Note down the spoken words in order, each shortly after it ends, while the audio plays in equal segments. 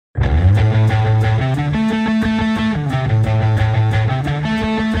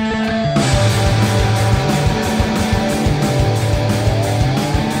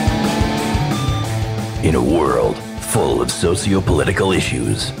socio-political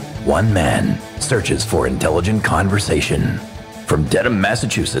issues. One man searches for intelligent conversation. From Dedham,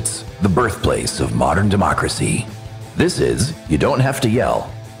 Massachusetts, the birthplace of modern democracy, this is You Don't Have to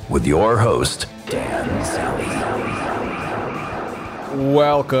Yell, with your host, Dan Sally.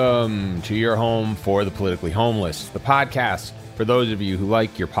 Welcome to your home for the politically homeless, the podcast for those of you who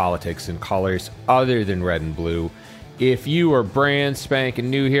like your politics in colors other than red and blue. If you are brand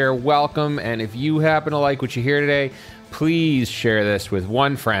spanking new here, welcome. And if you happen to like what you hear today, please share this with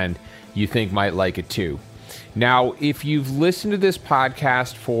one friend you think might like it too. Now, if you've listened to this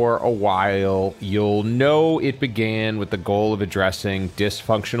podcast for a while, you'll know it began with the goal of addressing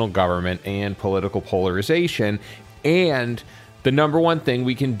dysfunctional government and political polarization. And the number one thing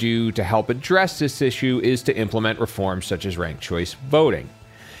we can do to help address this issue is to implement reforms such as ranked choice voting.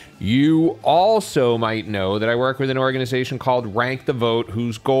 You also might know that I work with an organization called Rank the Vote,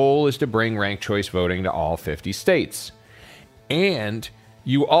 whose goal is to bring ranked choice voting to all 50 states. And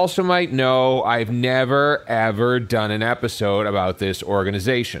you also might know I've never, ever done an episode about this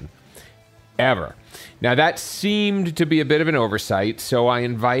organization. Ever. Now, that seemed to be a bit of an oversight, so I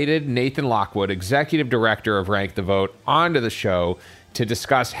invited Nathan Lockwood, Executive Director of Rank the Vote, onto the show to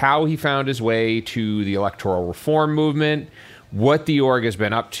discuss how he found his way to the electoral reform movement, what the org has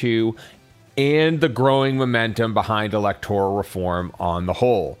been up to, and the growing momentum behind electoral reform on the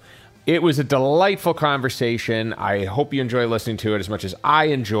whole. It was a delightful conversation. I hope you enjoy listening to it as much as I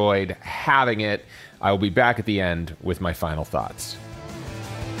enjoyed having it. I will be back at the end with my final thoughts.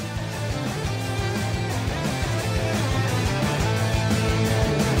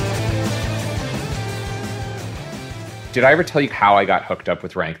 Did I ever tell you how I got hooked up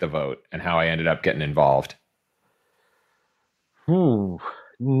with Rank the Vote and how I ended up getting involved? I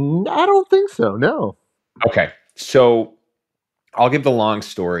don't think so, no. Okay, so I'll give the long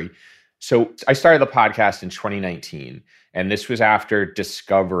story. So I started the podcast in 2019, and this was after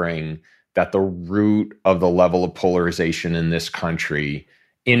discovering that the root of the level of polarization in this country,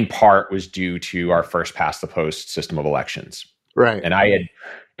 in part, was due to our first past the post system of elections. Right. And I had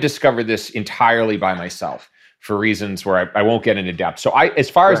discovered this entirely by myself for reasons where I won't get into depth. So as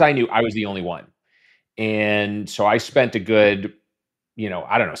far as I knew, I was the only one. And so I spent a good,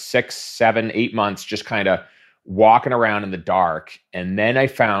 6, 7, 8 months just kind of walking around in the dark. And then I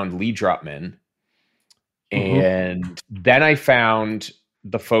found Lee Drutman. And then I found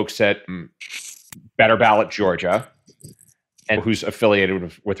the folks at Better Ballot Georgia, and who's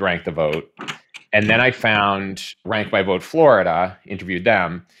affiliated with Rank the Vote. And then I found Rank My Vote Florida, interviewed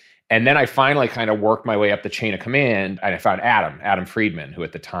them. And then I finally kind of worked my way up the chain of command, and I found Adam Friedman, who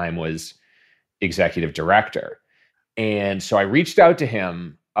at the time was executive director. And so I reached out to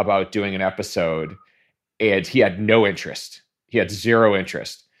him about doing an episode, and he had no interest. He had zero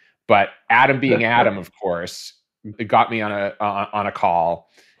interest. But Adam being Adam, of course, it got me on a call.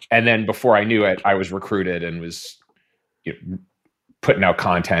 And then before I knew it, I was recruited and was putting out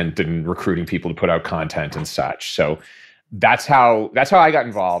content and recruiting people to put out content and such. So that's how I got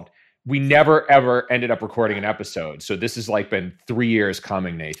involved. We never, ever ended up recording an episode. So this has been 3 years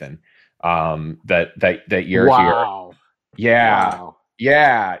coming, Nathan, that you're here. Yeah. Wow.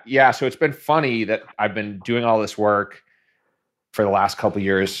 Yeah. So it's been funny that I've been doing all this work for the last couple of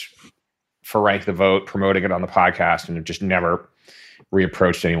years for Rank the Vote, promoting it on the podcast, and have just never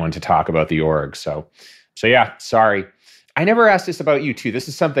reapproached anyone to talk about the org. So yeah, sorry. I never asked this about you too. This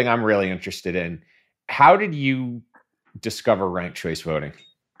is something I'm really interested in. How did you discover ranked choice voting?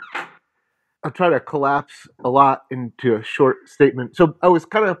 I'll try to collapse a lot into a short statement. So I was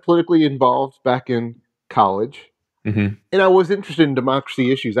kind of politically involved back in college, and I was interested in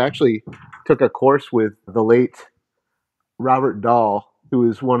democracy issues. I actually took a course with the late Robert Dahl, who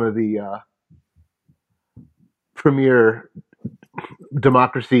is one of the premier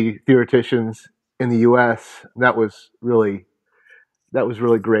democracy theoreticians in the U.S. That was really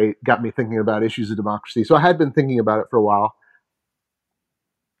great. Got me thinking about issues of democracy. So I had been thinking about it for a while.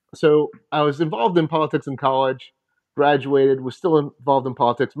 So I was involved in politics in college, graduated, was still involved in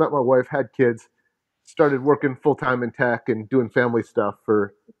politics, met my wife, had kids, started working full-time in tech and doing family stuff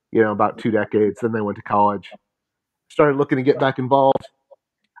for, about 2 decades. Then I went to college, started looking to get back involved.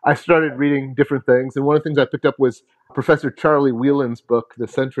 I started reading different things. And one of the things I picked up was Professor Charlie Whelan's book, The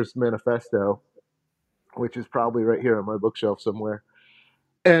Centrist Manifesto, which is probably right here on my bookshelf somewhere.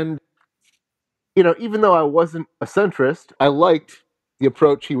 And, even though I wasn't a centrist, I liked the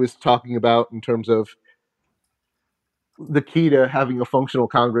approach he was talking about in terms of the key to having a functional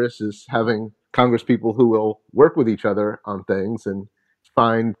Congress is having Congress people who will work with each other on things and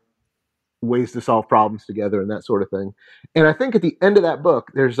find ways to solve problems together and that sort of thing. And I think at the end of that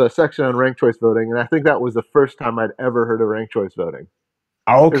book, there's a section on ranked choice voting, and I think that was the first time I'd ever heard of ranked choice voting.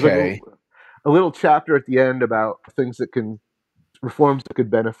 There's like Okay. a little chapter at the end about things that can reforms that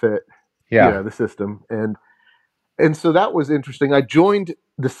could benefit Yeah. the system, and so that was interesting. I joined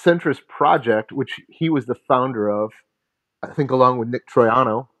the Centrist Project, which he was the founder of, I think, along with Nick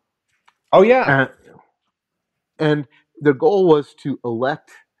Troiano, Oh, yeah. and their goal was to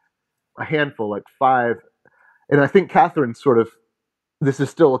elect a handful, like 5, and I think Catherine's sort of, this is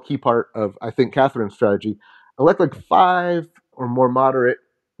still a key part of, I think, Catherine's strategy, elect like 5 or more moderate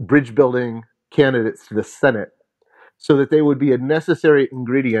bridge building candidates to the Senate so that they would be a necessary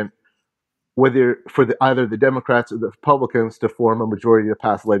ingredient whether for either the Democrats or the Republicans to form a majority to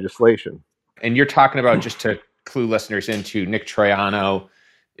pass legislation. And you're talking about, just to clue listeners into, Nick Troiano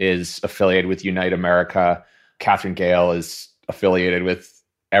is affiliated with Unite America. Catherine Gale is affiliated with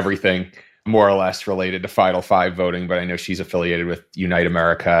everything more or less related to Title V voting, but I know she's affiliated with Unite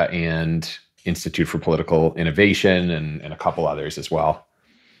America and Institute for Political Innovation and a couple others as well.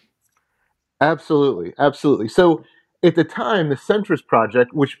 Absolutely, absolutely. So at the time, the Centrist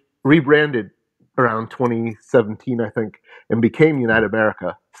Project, which rebranded around 2017, I think, and became Unite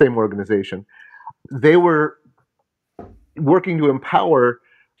America, same organization, they were working to empower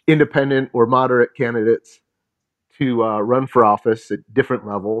independent or moderate candidates to run for office at different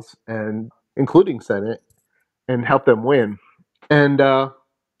levels, and including Senate, and help them win. And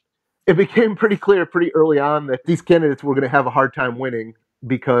it became pretty clear pretty early on that these candidates were going to have a hard time winning,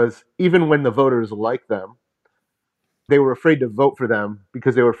 because even when the voters liked them, they were afraid to vote for them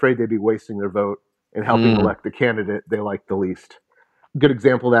because they were afraid they'd be wasting their vote and helping elect the candidate they liked the least. Good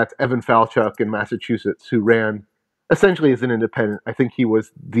example of that's Evan Falchuk in Massachusetts, who ran essentially as an independent. I think he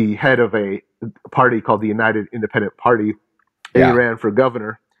was the head of a party called the United Independent Party, and he ran for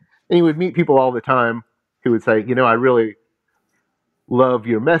governor. And he would meet people all the time who would say, I really love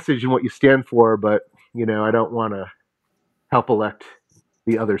your message and what you stand for, but, I don't want to help elect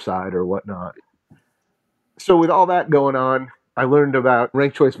the other side or whatnot. So with all that going on, I learned about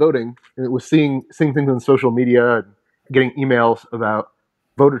ranked choice voting, and it was seeing things on social media and getting emails about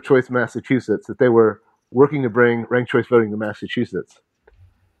Voter Choice Massachusetts, that they were working to bring ranked choice voting to Massachusetts.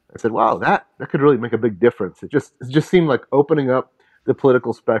 I said, wow, that could really make a big difference. It just seemed like opening up the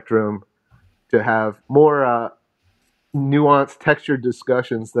political spectrum to have more nuanced, textured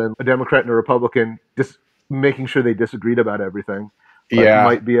discussions than a Democrat and a Republican just making sure they disagreed about everything.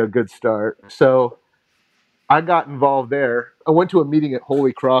 Might be a good start. So I got involved there. I went to a meeting at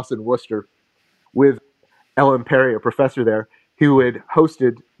Holy Cross in Worcester with Ellen Perry, a professor there, who had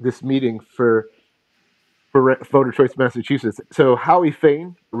hosted this meeting for Voter Choice Massachusetts. So Howie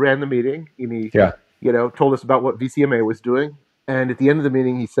Fain ran the meeting, and he told us about what VCMA was doing. And at the end of the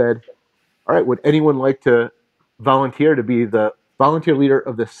meeting, he said, all right, would anyone like to volunteer to be the volunteer leader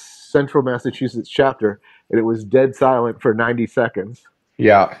of the Central Massachusetts chapter? And it was dead silent for 90 seconds.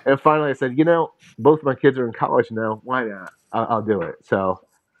 Yeah. And finally I said, both my kids are in college now. Why not? I'll do it. So.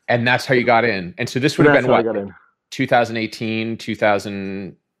 And that's how you got in. And so this would have been what? 2018,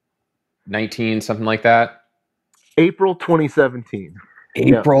 2019, something like that? April 2017.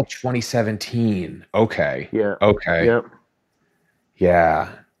 April 2017. Okay. Yeah. Okay. Yep. Yeah.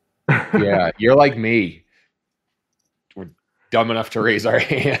 Yeah. You're like me. We're dumb enough to raise our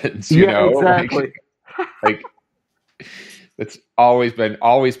hands, you know? Exactly. Like it's always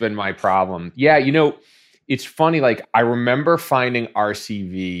been my problem. Yeah, it's funny, like I remember finding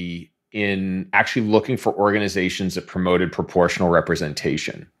RCV in actually looking for organizations that promoted proportional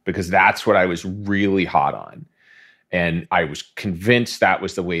representation, because that's what I was really hot on. And I was convinced that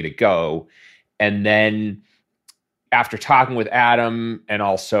was the way to go. And then after talking with Adam, and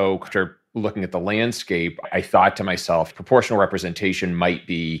also after looking at the landscape, I thought to myself, proportional representation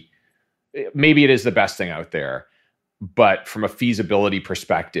maybe it is the best thing out there. But from a feasibility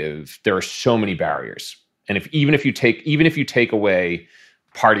perspective, there are so many barriers. And even if you take away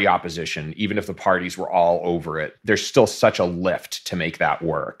party opposition, even if the parties were all over it, there's still such a lift to make that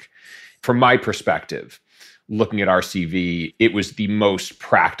work. From my perspective, looking at RCV, it was the most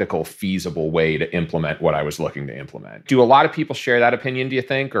practical, feasible way to implement what I was looking to implement. Do a lot of people share that opinion, do you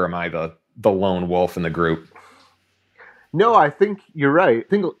think? Or am I the lone wolf in the group? No, I think you're right. I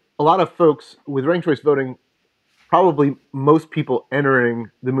think a lot of folks with ranked choice voting, probably most people entering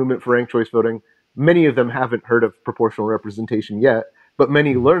the movement for ranked choice voting, many of them haven't heard of proportional representation yet, but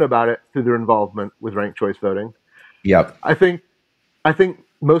many learn about it through their involvement with ranked choice voting. Yep. I think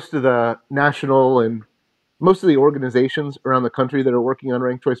most of the national and most of the organizations around the country that are working on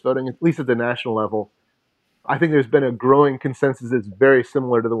ranked choice voting, at least at the national level, I think there's been a growing consensus that's very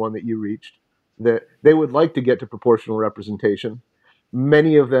similar to the one that you reached, that they would like to get to proportional representation.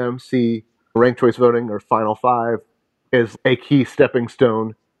 Many of them see ranked choice voting or Final Five as a key stepping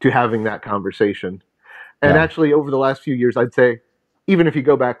stone to having that conversation. And Yeah. actually, over the last few years, I'd say, even if you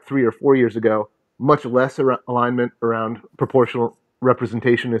go back 3 or 4 years ago, much less alignment around proportional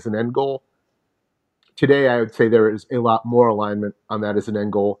representation as an end goal. Today, I would say there is a lot more alignment on that as an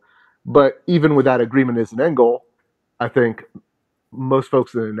end goal. But even with that agreement as an end goal, I think most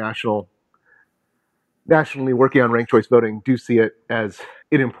folks in the nationally working on ranked choice voting do see it as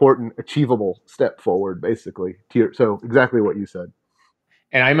an important, achievable step forward, basically. So exactly what you said.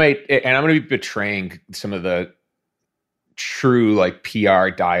 And I'm going to be betraying some of the true like PR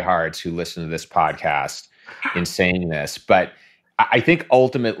diehards who listen to this podcast in saying this, but I think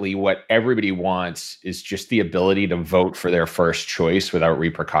ultimately what everybody wants is just the ability to vote for their first choice without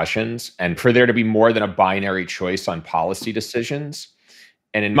repercussions, and for there to be more than a binary choice on policy decisions.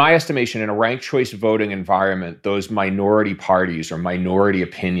 And in my estimation, in a ranked choice voting environment, those minority parties or minority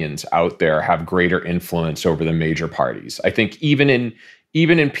opinions out there have greater influence over the major parties. I think even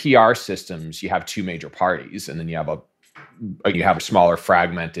in PR systems, you have two major parties, and then you have smaller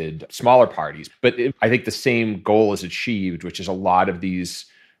fragmented smaller parties. But I think the same goal is achieved, which is a lot of these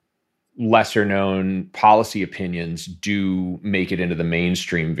lesser known policy opinions do make it into the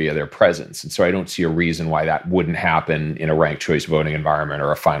mainstream via their presence. And so I don't see a reason why that wouldn't happen in a ranked choice voting environment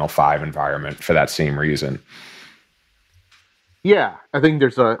or a Final Five environment for that same reason. Yeah, I think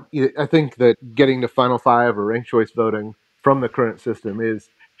I think that getting to Final Five or ranked choice voting from the current system is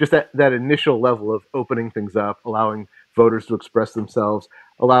just that initial level of opening things up, allowing voters to express themselves,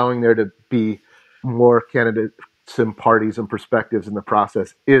 allowing there to be more candidates and parties and perspectives in the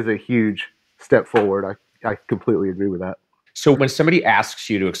process is a huge step forward. I completely agree with that. So when somebody asks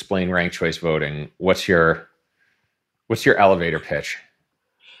you to explain ranked choice voting, what's your elevator pitch?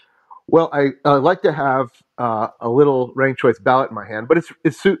 Well, I like to have a little ranked choice ballot in my hand, but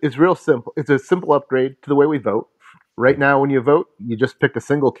it's real simple. It's a simple upgrade to the way we vote. Right now, when you vote, you just pick a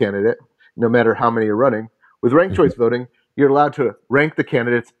single candidate, no matter how many you're running. With ranked choice voting, you're allowed to rank the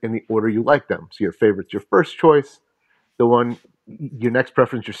candidates in the order you like them. So your favorite's your first choice, your next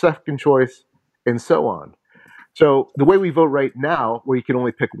preference your second choice, and so on. So the way we vote right now, where you can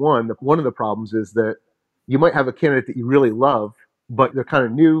only pick one of the problems is that you might have a candidate that you really love, but they're kind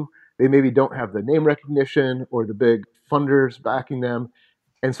of new. They maybe don't have the name recognition or the big funders backing them.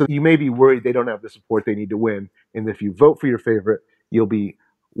 And so you may be worried they don't have the support they need to win. And if you vote for your favorite, you'll be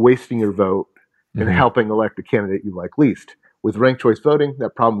wasting your vote and helping elect the candidate you like least. With ranked choice voting,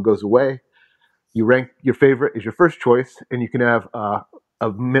 that problem goes away. You rank your favorite as your first choice, and you can have a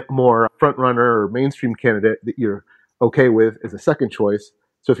more front runner or mainstream candidate that you're okay with as a second choice.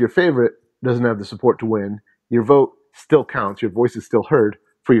 So if your favorite doesn't have the support to win, your vote still counts. Your voice is still heard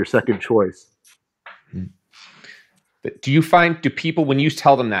for your second choice. Do people, when you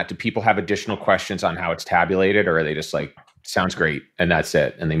tell them that, do people have additional questions on how it's tabulated, or are they just like, sounds great, and that's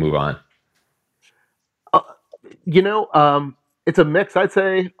it, and they move on? It's a mix. I'd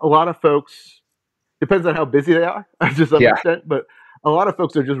say a lot of folks, depends on how busy they are to some extent, but a lot of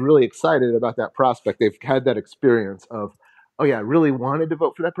folks are just really excited about that prospect. They've had that experience of, oh yeah, I really wanted to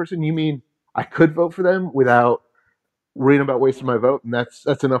vote for that person. You mean I could vote for them without worrying about wasting my vote? And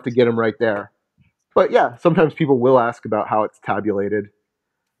that's enough to get them right there. But yeah, sometimes people will ask about how it's tabulated,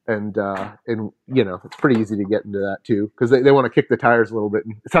 and it's pretty easy to get into that too, because they want to kick the tires a little bit.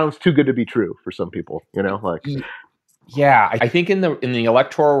 And it sounds too good to be true for some people, Yeah, I think in the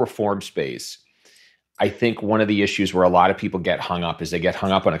electoral reform space, I think one of the issues where a lot of people get hung up is they get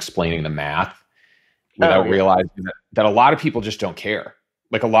hung up on explaining the math without realizing that a lot of people just don't care.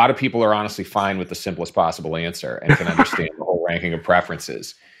 Like a lot of people are honestly fine with the simplest possible answer and can understand the whole ranking of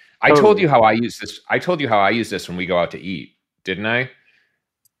preferences. I told you how I use this. I told you how I use this when we go out to eat, didn't I?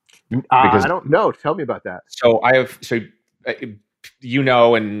 I don't know. Tell me about that. So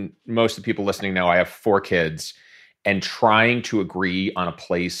and most of the people listening know, I have 4 kids, and trying to agree on a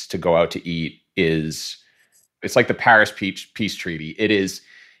place to go out to eat it's like the Paris Peace Treaty. It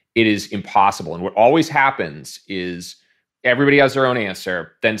is impossible. And what always happens is everybody has their own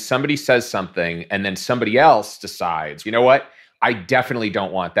answer. Then somebody says something, and then somebody else decides, you know what? I definitely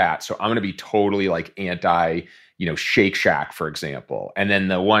don't want that. So I'm going to be totally like anti, Shake Shack, for example. And then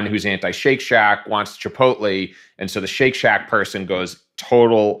the one who's anti Shake Shack wants Chipotle. And so the Shake Shack person goes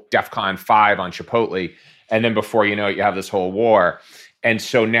total DEFCON 5 on Chipotle. And then before you know it, you have this whole war. And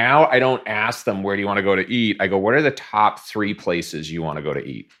so now I don't ask them, where do you want to go to eat? I go, what are the top 3 places you want to go to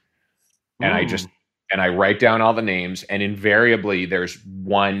eat? And I write down all the names, and invariably there's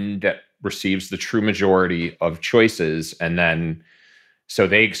one that receives the true majority of choices, and then so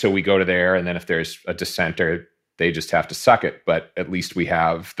we go to there, and then if there's a dissenter, they just have to suck it. But at least we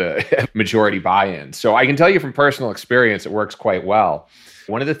have the majority buy-in. So I can tell you from personal experience, it works quite well.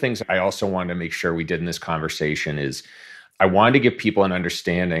 One of the things I also wanted to make sure we did in this conversation is I wanted to give people an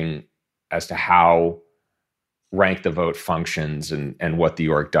understanding as to how Rank the Vote functions and what the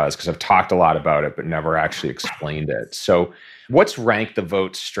org does, because I've talked a lot about it, but never actually explained it. So what's Rank the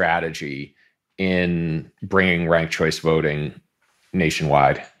Vote strategy in bringing ranked choice voting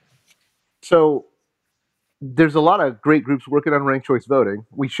nationwide? So there's a lot of great groups working on ranked choice voting.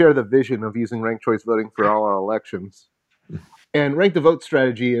 We share the vision of using ranked choice voting for all our elections. And Rank the Vote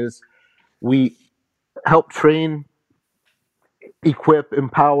strategy is we help train, equip,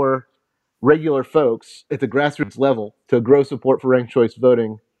 empower regular folks at the grassroots level to grow support for ranked choice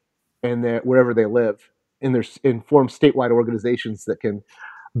voting and wherever they live, and form statewide organizations that can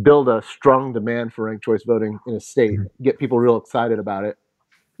build a strong demand for ranked choice voting in a state, get people real excited about it.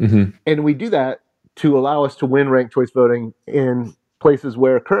 Mm-hmm. And we do that to allow us to win ranked choice voting in places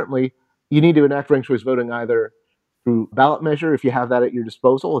where currently you need to enact ranked choice voting either through ballot measure, if you have that at your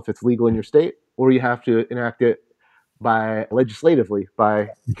disposal, if it's legal in your state, or you have to enact it by legislatively, by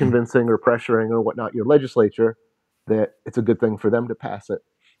convincing or pressuring or whatnot your legislature that it's a good thing for them to pass it.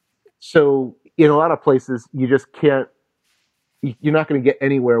 So in a lot of places, you just can't, you're not going to get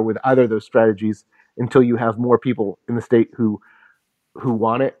anywhere with either of those strategies until you have more people in the state who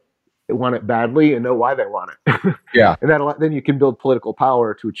want it badly and know why they want it. Yeah. And then you can build political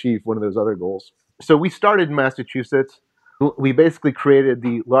power to achieve one of those other goals. So we started in Massachusetts. We basically created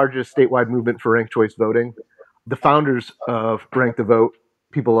the largest statewide movement for ranked choice voting. The founders of Rank the Vote,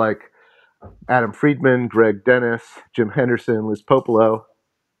 people like Adam Friedman, Greg Dennis, Jim Henderson, Liz Popolo,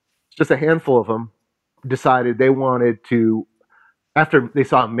 just a handful of them, decided they wanted to, after they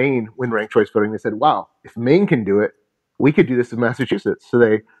saw Maine win ranked choice voting, they said, wow, if Maine can do it, we could do this in Massachusetts. So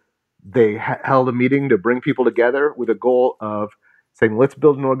they held a meeting to bring people together with a goal of saying, let's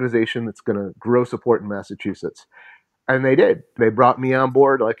build an organization that's going to grow support in Massachusetts. And they did. They brought me on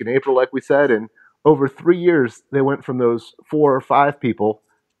board like in April, like we said, and over 3 years, they went from those 4 or 5 people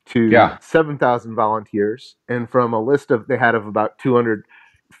to 7,000 volunteers. And from a list they had of about 200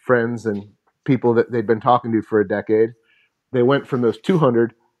 friends and people that they'd been talking to for a decade, they went from those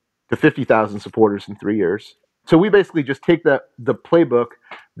 200 to 50,000 supporters in 3 years. So we basically just take the playbook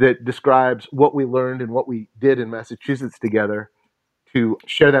that describes what we learned and what we did in Massachusetts together to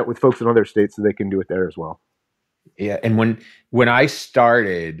share that with folks in other states so they can do it there as well. Yeah, and when I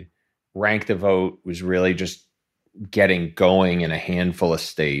started, Rank the Vote was really just getting going in a handful of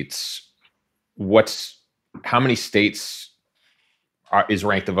states. How many states is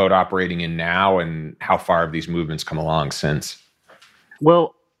Rank the Vote operating in now, and how far have these movements come along since?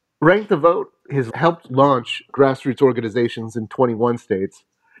 Well, Rank the Vote has helped launch grassroots organizations in 21 states.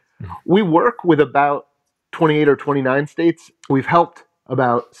 We work with about 28 or 29 states. We've helped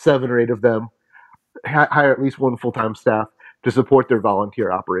about 7 or 8 of them hire at least one full-time staff to support their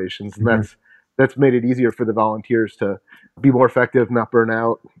volunteer operations. And that's made it easier for the volunteers to be more effective, not burn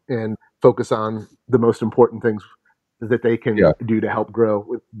out, and focus on the most important things that they can do to help grow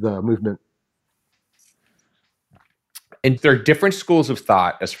with the movement. And there are different schools of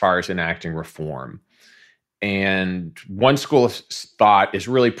thought as far as enacting reform. And one school of thought is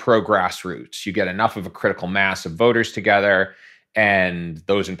really pro-grassroots. You get enough of a critical mass of voters together, and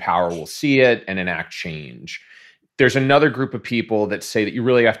those in power will see it and enact change. There's another group of people that say that you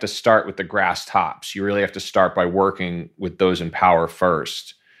really have to start with the grass tops. You really have to start by working with those in power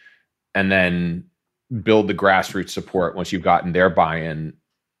first, and then build the grassroots support once you've gotten their buy-in.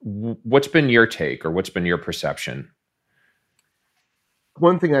 What's been your take, or what's been your perception?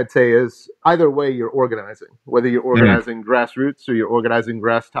 One thing I'd say is either way you're organizing, whether you're organizing grassroots or you're organizing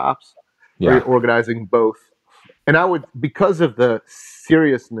grass tops, or you're organizing both. And I would, because of the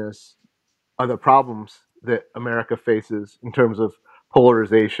seriousness of the problems that America faces in terms of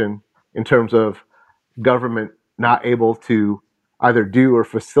polarization, in terms of government not able to either do or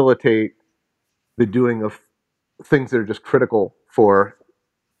facilitate the doing of things that are just critical for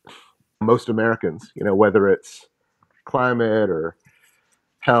most Americans, whether it's climate or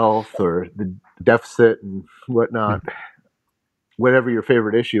health or the deficit and whatnot, whatever your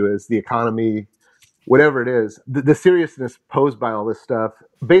favorite issue is, the economy, whatever it is, the seriousness posed by all this stuff,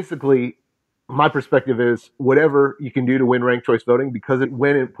 basically, my perspective is whatever you can do to win ranked choice voting, because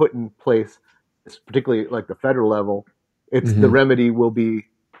when it put in place, particularly like the federal level, the remedy will be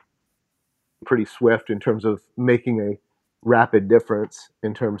pretty swift in terms of making a rapid difference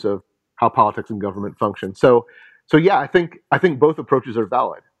in terms of how politics and government function. So So yeah, I think both approaches are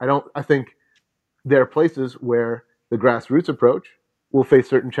valid. I think there are places where the grassroots approach will face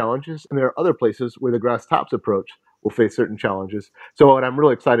certain challenges, and there are other places where the grass tops approach will face certain challenges. So what I'm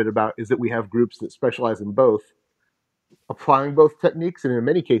really excited about is that we have groups that specialize in both, applying both techniques, and in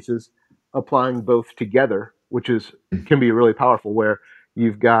many cases, applying both together, which is can be really powerful. Where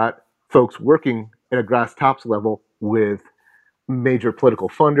you've got folks working at a grass tops level with major political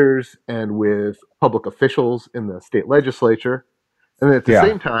funders and with public officials in the state legislature, and then at the Yeah.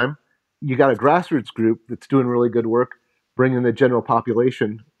 same time, you got a grassroots group that's doing really good work, bringing the general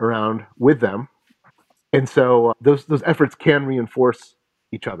population around with them. And so those efforts can reinforce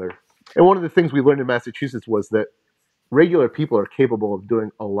each other. And one of the things we learned in Massachusetts was that regular people are capable of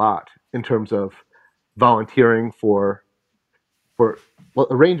doing a lot in terms of volunteering for well,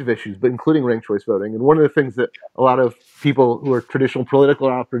 a range of issues, but including ranked choice voting. And one of the things that a lot of people who are traditional political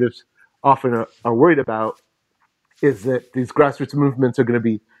operatives often are worried about is that these grassroots movements are going to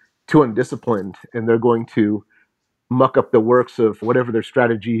be too undisciplined, and they're going to muck up the works of whatever their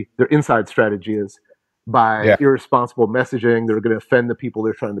strategy, their inside strategy is, by Yeah. irresponsible messaging. They're going to offend the people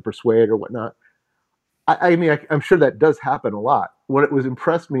they're trying to persuade or whatnot. I'm sure that does happen a lot. What it was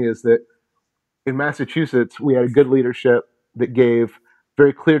impressed me is that in Massachusetts, we had a good leadership that gave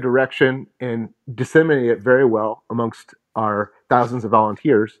very clear direction and disseminated it very well amongst our thousands of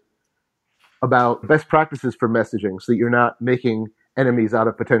volunteers about best practices for messaging so that you're not making enemies out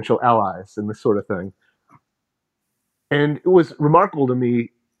of potential allies and this sort of thing. And it was remarkable to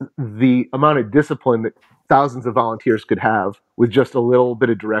me the amount of discipline that thousands of volunteers could have with just a little bit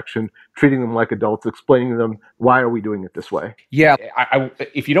of direction, treating them like adults, explaining to them why are we doing it this way. Yeah.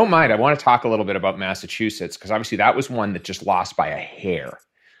 If you don't mind, I want to talk a little bit about Massachusetts, because obviously that was one that just lost by a hair.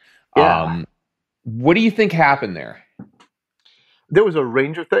 Yeah. What do you think happened there? There was a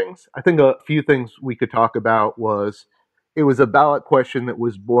range of things. I think a few things we could talk about was it was a ballot question that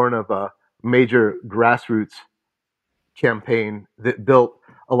was born of a major grassroots campaign that built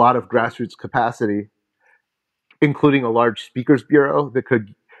a lot of grassroots capacity, including a large speakers bureau that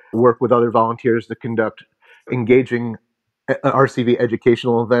could work with other volunteers to conduct engaging RCV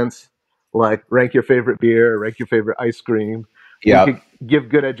educational events like rank your favorite beer, rank your favorite ice cream. Yeah. We could give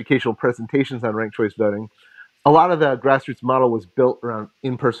good educational presentations on ranked choice voting. A lot of the grassroots model was built around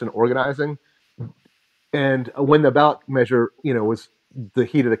in-person organizing. And when the ballot measure, was the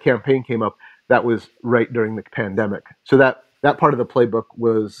heat of the campaign came up, that was right during the pandemic. So that part of the playbook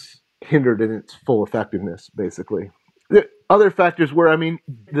was hindered in its full effectiveness, basically. The other factors were,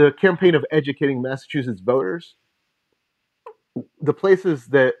 the campaign of educating Massachusetts voters, the places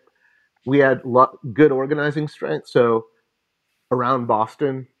that we had good organizing strength, so around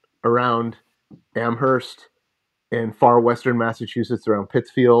Boston, around Amherst, in far western Massachusetts, around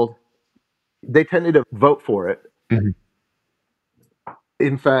Pittsfield, they tended to vote for it. Mm-hmm.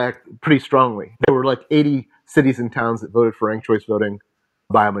 In fact, pretty strongly. There were like 80 cities and towns that voted for ranked choice voting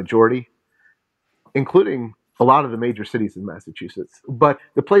by a majority, including a lot of the major cities in Massachusetts. But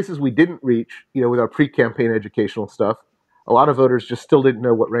the places we didn't reach, with our pre-campaign educational stuff, a lot of voters just still didn't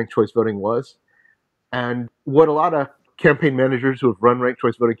know what ranked choice voting was. And what a lot of campaign managers who have run ranked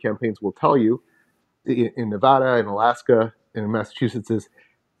choice voting campaigns will tell you in Nevada, in Alaska, and in Massachusetts is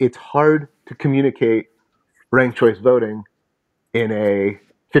it's hard to communicate ranked choice voting in a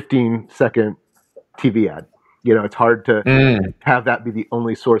 15-second TV ad. It's hard to have that be the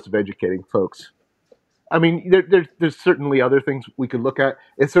only source of educating folks. There's certainly other things we could look at.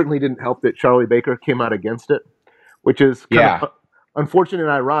 It certainly didn't help that Charlie Baker came out against it, which is kind of unfortunate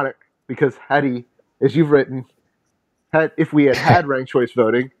and ironic, because had he, as you've written, if we had ranked choice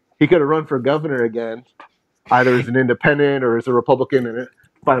voting, he could have run for governor again, either as an independent or as a Republican in a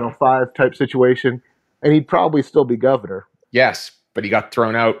Final Five type situation, and he'd probably still be governor. Yes, but he got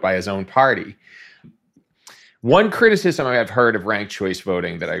thrown out by his own party. One criticism I've heard of ranked choice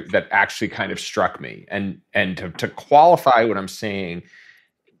voting that actually kind of struck me, and to qualify what I'm saying,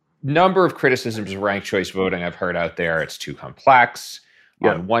 number of criticisms of ranked choice voting I've heard out there: it's too complex.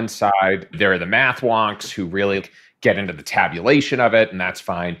 Yeah. On one side, there are the math wonks who really get into the tabulation of it, and that's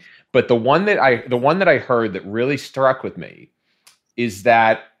fine. But the one that I heard that really struck with me is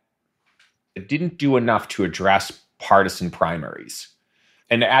that it didn't do enough to address partisan primaries.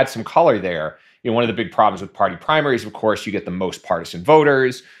 And to add some color there, one of the big problems with party primaries, of course, you get the most partisan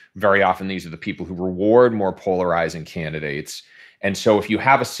voters. Very often, these are the people who reward more polarizing candidates. And so if you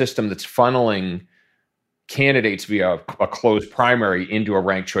have a system that's funneling candidates via a closed primary into a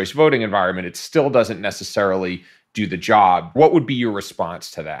ranked choice voting environment, it still doesn't necessarily do the job. What would be your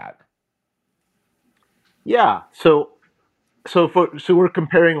response to that? Yeah. So we're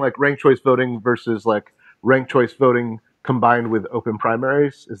comparing like ranked choice voting versus like ranked choice voting combined with open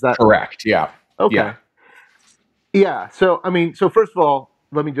primaries. Is that correct? Yeah. okay? Yeah. Yeah. So, I mean, so first of all,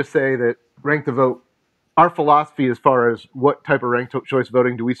 let me just say that rank the vote, our philosophy as far as what type of ranked choice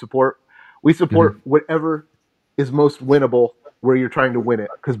voting do we support whatever is most winnable where you're trying to win it,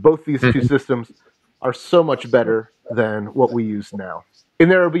 because both these two systems are so much better than what we use now.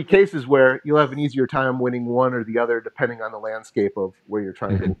 And there will be cases where you'll have an easier time winning one or the other depending on the landscape of where you're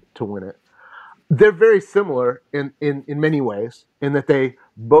trying to win it. They're very similar in many ways in that they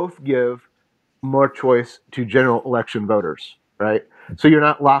both give more choice to general election voters, right? So you're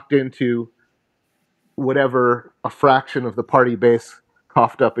not locked into whatever a fraction of the party base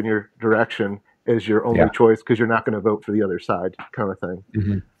coughed up in your direction is your only choice because you're not going to vote for the other side, kind of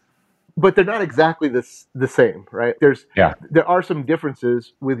thing. But they're not exactly the same, right? There are some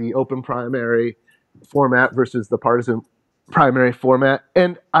differences with the open primary format versus the partisan primary format.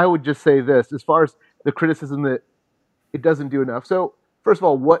 And I would just say this, as far as the criticism that it doesn't do enough. So first of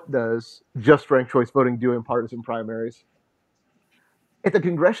all, what does just ranked choice voting do in partisan primaries? At the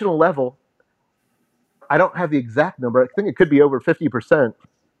congressional level, I don't have the exact number. I think it could be over 50%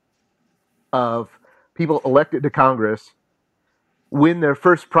 of people elected to Congress win their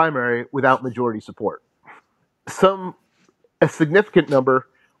first primary without majority support. A significant number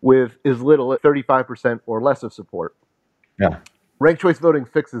with as little as 35% or less of support. Yeah. Ranked choice voting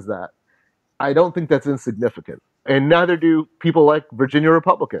fixes that. I don't think that's insignificant. And neither do people like Virginia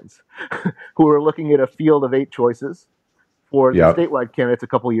Republicans, who are looking at a field of 8 choices for the statewide candidates a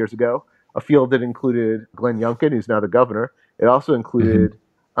couple of years ago, a field that included Glenn Youngkin, who's now the governor. It also included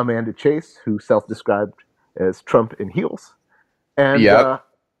Amanda Chase, who self-described as Trump in heels. And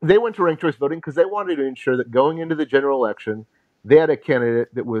they went to ranked choice voting because they wanted to ensure that going into the general election, they had a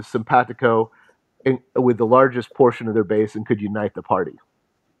candidate that was simpatico with the largest portion of their base and could unite the party.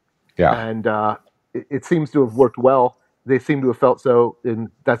 Yeah. And it seems to have worked well. They seem to have felt so, and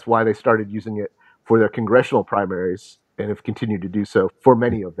that's why they started using it for their congressional primaries and have continued to do so for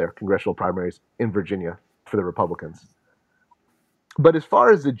many of their congressional primaries in Virginia for the Republicans. But as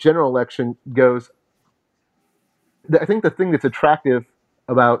far as the general election goes, I think the thing that's attractive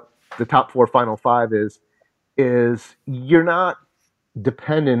about the top 4 final 5 is you're not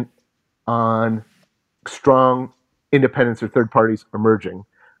dependent on strong independents or third parties emerging,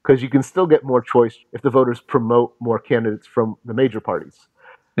 because you can still get more choice if the voters promote more candidates from the major parties.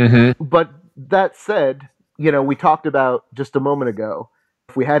 But that said, we talked about just a moment ago,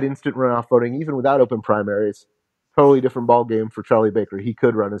 if we had instant runoff voting, even without open primaries, totally different ballgame for Charlie Baker. He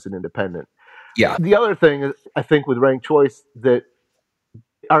could run as an independent. Yeah. The other thing is, I think, with ranked choice, that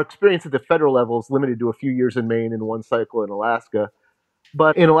our experience at the federal level is limited to a few years in Maine and 1 cycle in Alaska.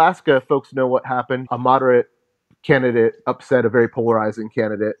 But in Alaska, folks know what happened. A moderate candidate upset a very polarizing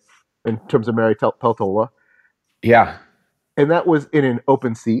candidate in terms of Mary Peltola. Yeah. And that was in an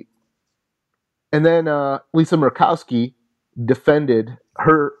open seat. And then Lisa Murkowski defended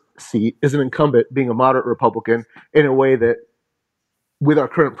her seat as an incumbent, being a moderate Republican, in a way that, with our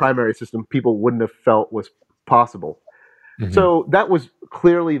current primary system, people wouldn't have felt was possible. So that was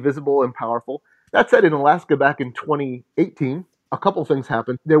clearly visible and powerful. That said, in Alaska back in 2018, a couple things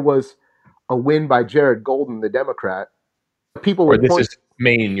happened. There was a win by Jared Golden, the Democrat. This is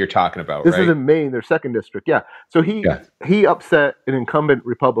Maine you're talking about, right? This is in Maine, their 2nd district, yeah. So he upset an incumbent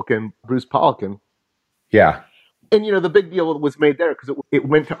Republican, Bruce Poliquin. Yeah. And, the big deal was made there because it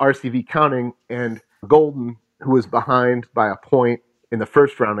went to RCV counting, and Golden, who was behind by a point in the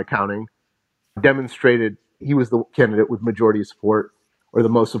first round of counting, demonstrated he was the candidate with majority support, or the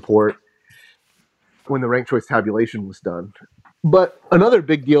most support, when the ranked choice tabulation was done. But another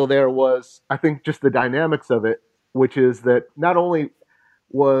big deal there was, I think, just the dynamics of it, which is that not only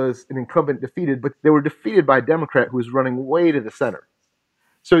was an incumbent defeated, but they were defeated by a Democrat who was running way to the center.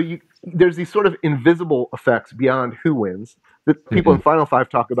 So there's these sort of invisible effects beyond who wins that people in Final 5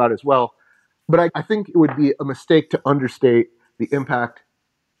 talk about as well. But I think it would be a mistake to understate the impact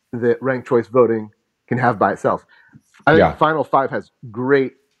that ranked choice voting can have by itself. I think Final 5 has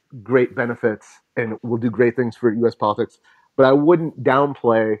great benefits and will do great things for U.S. politics, but I wouldn't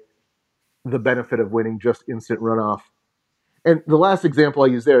downplay the benefit of winning just instant runoff. And the last example I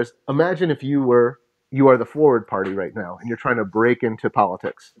use there is, imagine if you are the Forward Party right now, and you're trying to break into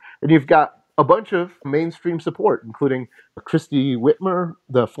politics, and you've got a bunch of mainstream support, including Christy Whitmer,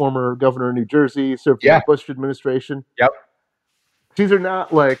 the former governor of New Jersey, served in the Bush administration. Yep. These are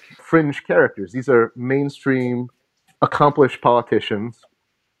not like fringe characters. These are mainstream, accomplished politicians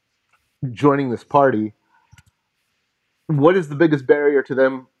joining this party. What is the biggest barrier to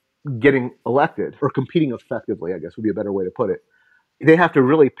them getting elected or competing effectively, I guess would be a better way to put it? they have to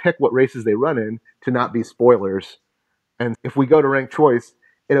really pick what races they run in to not be spoilers. And if we go to ranked choice,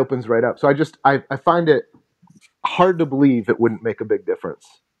 it opens right up. So I find it hard to believe it wouldn't make a big difference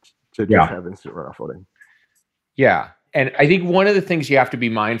to just have instant runoff voting. Yeah. And I think one of the things you have to be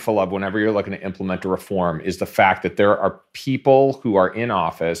mindful of whenever you're looking to implement a reform is the fact that there are people who are in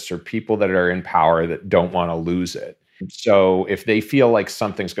office or people that are in power that don't want to lose it. So if they feel like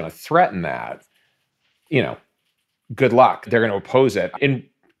something's going to threaten that, good luck. They're going to oppose it. And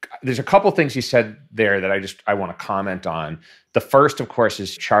there's a couple things you said there that I want to comment on. The first, of course,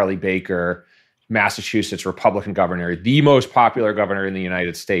 is Charlie Baker, Massachusetts Republican governor, the most popular governor in the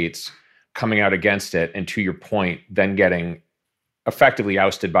United States, coming out against it. And to your point, then getting effectively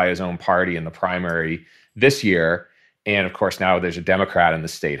ousted by his own party in the primary this year. And of course, now there's a Democrat in the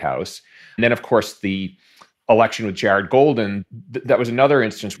state house. And then, of course, the election with Jared Golden, that was another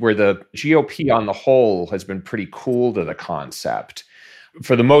instance where the GOP on the whole has been pretty cool to the concept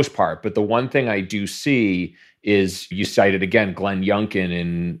for the most part. But the one thing I do see is, you cited again, Glenn Youngkin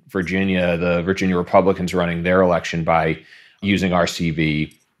in Virginia, the Virginia Republicans running their election by using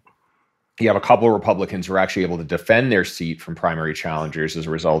RCV. You have a couple of Republicans who are actually able to defend their seat from primary challengers as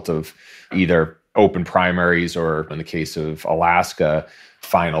a result of either open primaries or, in the case of Alaska,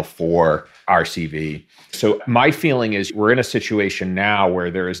 Final Four RCV. So my feeling is we're in a situation now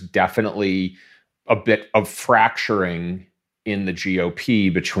where there is definitely a bit of fracturing in the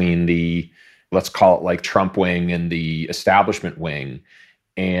GOP between the, let's call it like Trump wing and the establishment wing.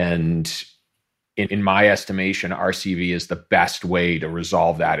 And in my estimation, RCV is the best way to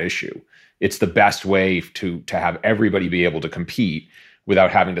resolve that issue. It's the best way to have everybody be able to compete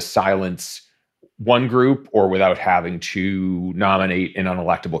without having to silence one group or without having to nominate an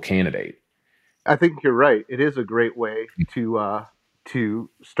unelectable candidate. I think you're right. It is a great way to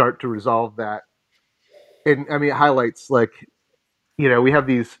start to resolve that. And I mean, it highlights, like, we have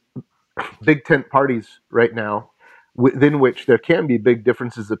these big tent parties right now within which there can be big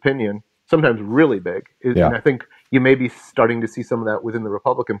differences of opinion, sometimes really big. And I think you may be starting to see some of that within the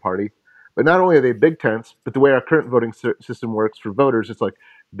Republican Party. But not only are they big tents, but the way our current voting system works for voters, it's like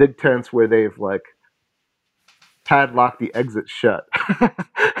big tents where they've like padlocked the exits shut.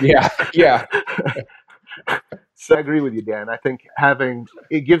 Yeah. So I agree with you, Dan. I think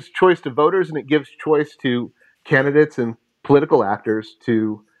it gives choice to voters and it gives choice to candidates and political actors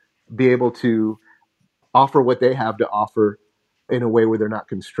to be able to offer what they have to offer in a way where they're not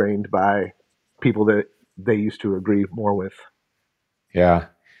constrained by people that they used to agree more with. Yeah.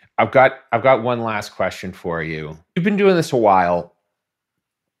 I've got one last question for you. You've been doing this a while.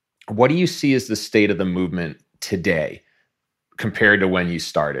 What do you see as the state of the movement today compared to when you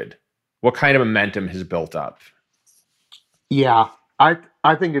started? What kind of momentum has built up? Yeah, I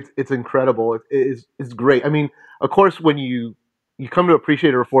think it's incredible. It's great. I mean, of course, when you come to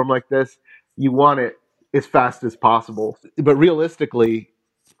appreciate a reform like this, you want it as fast as possible. But realistically,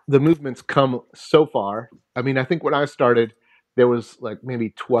 the movement's come so far. I mean, I think when I started, there was like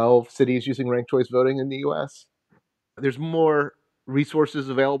maybe 12 cities using ranked choice voting in the US. There's more resources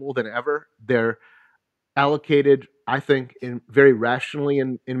available than ever. They're allocated, I think, in very rationally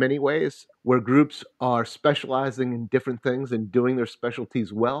in many ways, where groups are specializing in different things and doing their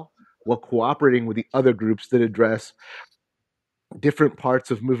specialties well, while cooperating with the other groups that address different parts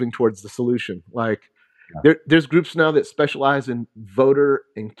of moving towards the solution. Like there's groups now that specialize in voter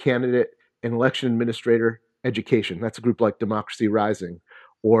and candidate and election administrator education. That's a group like Democracy Rising,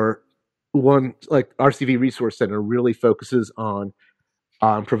 or one like RCV Resource Center really focuses on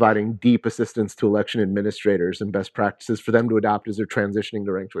providing deep assistance to election administrators and best practices for them to adopt as they're transitioning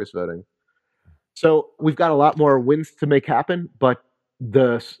to ranked choice voting. So we've got a lot more wins to make happen, but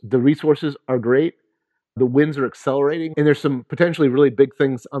the resources are great. The wins are accelerating, and there's some potentially really big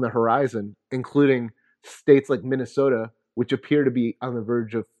things on the horizon, including states like Minnesota, which appear to be on the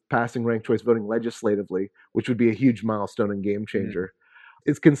verge of passing ranked choice voting legislatively, which would be a huge milestone and game changer.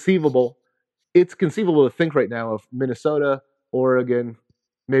 It's conceivable to think right now of Minnesota, Oregon,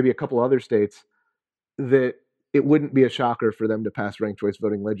 maybe a couple other states, that it wouldn't be a shocker for them to pass ranked choice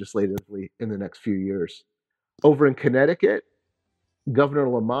voting legislatively in the next few years. Over in Connecticut, Governor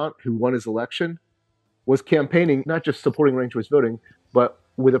Lamont, who won his election, was campaigning not just supporting ranked choice voting, but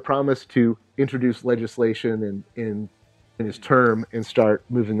with a promise to introduce legislation in his term and start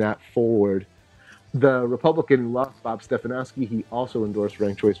moving that forward. The Republican who lost, Bob Stefanowski, he also endorsed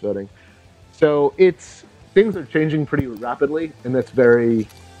ranked choice voting. So things are changing pretty rapidly, and that's very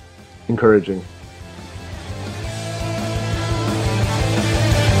encouraging.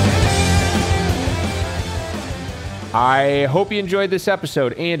 I hope you enjoyed this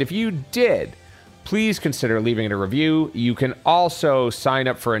episode, and if you did, please consider leaving it a review. You can also sign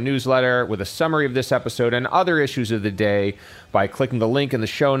up for a newsletter with a summary of this episode and other issues of the day by clicking the link in the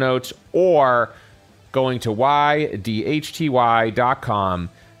show notes or going to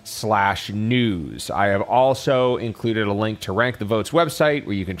ydhty.com/news. I have also included a link to Rank the Vote's website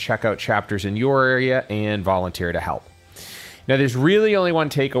where you can check out chapters in your area and volunteer to help. Now, there's really only one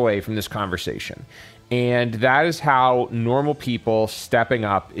takeaway from this conversation, and that is how normal people stepping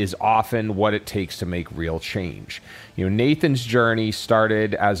up is often what it takes to make real change. You know, Nathan's journey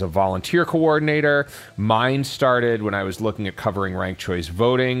started as a volunteer coordinator. Mine started when I was looking at covering ranked choice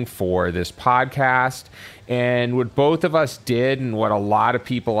voting for this podcast. And what both of us did, and what a lot of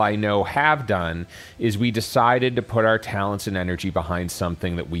people I know have done, is we decided to put our talents and energy behind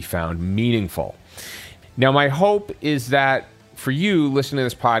something that we found meaningful. Now, my hope is that for you, listening to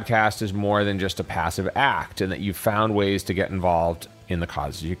this podcast is more than just a passive act, and that you've found ways to get involved in the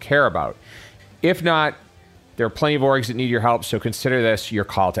causes you care about. If not, there are plenty of orgs that need your help, so consider this your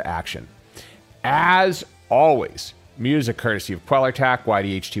call to action. As always, music courtesy of Quellertac.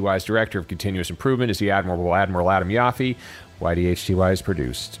 YDHTY's Director of Continuous Improvement is the Admirable Admiral Adam Yaffe. YDHTY is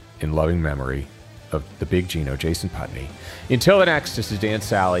produced in loving memory of the Big Gino, Jason Putney. Until the next, this is Dan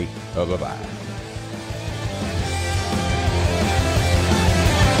Sally. Bye-bye.